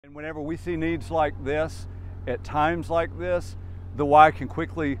And whenever we see needs like this, at times like this, the Y can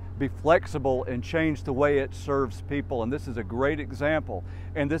quickly be flexible and change the way it serves people. And this is a great example.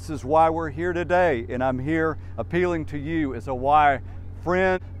 And this is why we're here today. And I'm here appealing to you as a Y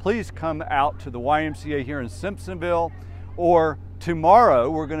friend. Please come out to the YMCA here in Simpsonville, or tomorrow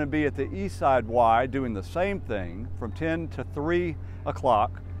we're going to be at the Eastside Y doing the same thing from 10 to 3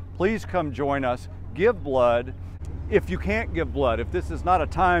 o'clock. Please come join us, give blood. If you can't give blood, if this is not a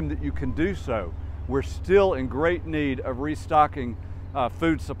time that you can do so, we're still in great need of restocking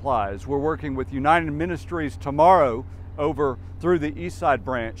food supplies. We're working with United Ministries tomorrow over through the Eastside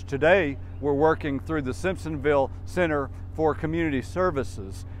branch. Today, we're working through the Simpsonville Center for Community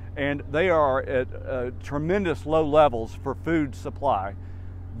Services, and they are at tremendous low levels for food supply.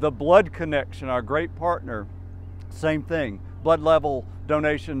 The Blood Connection, our great partner, same thing. Blood level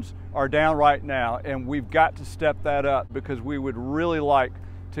donations are down right now, and we've got to step that up because we would really like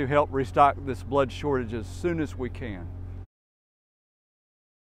to help restock this blood shortage as soon as we can.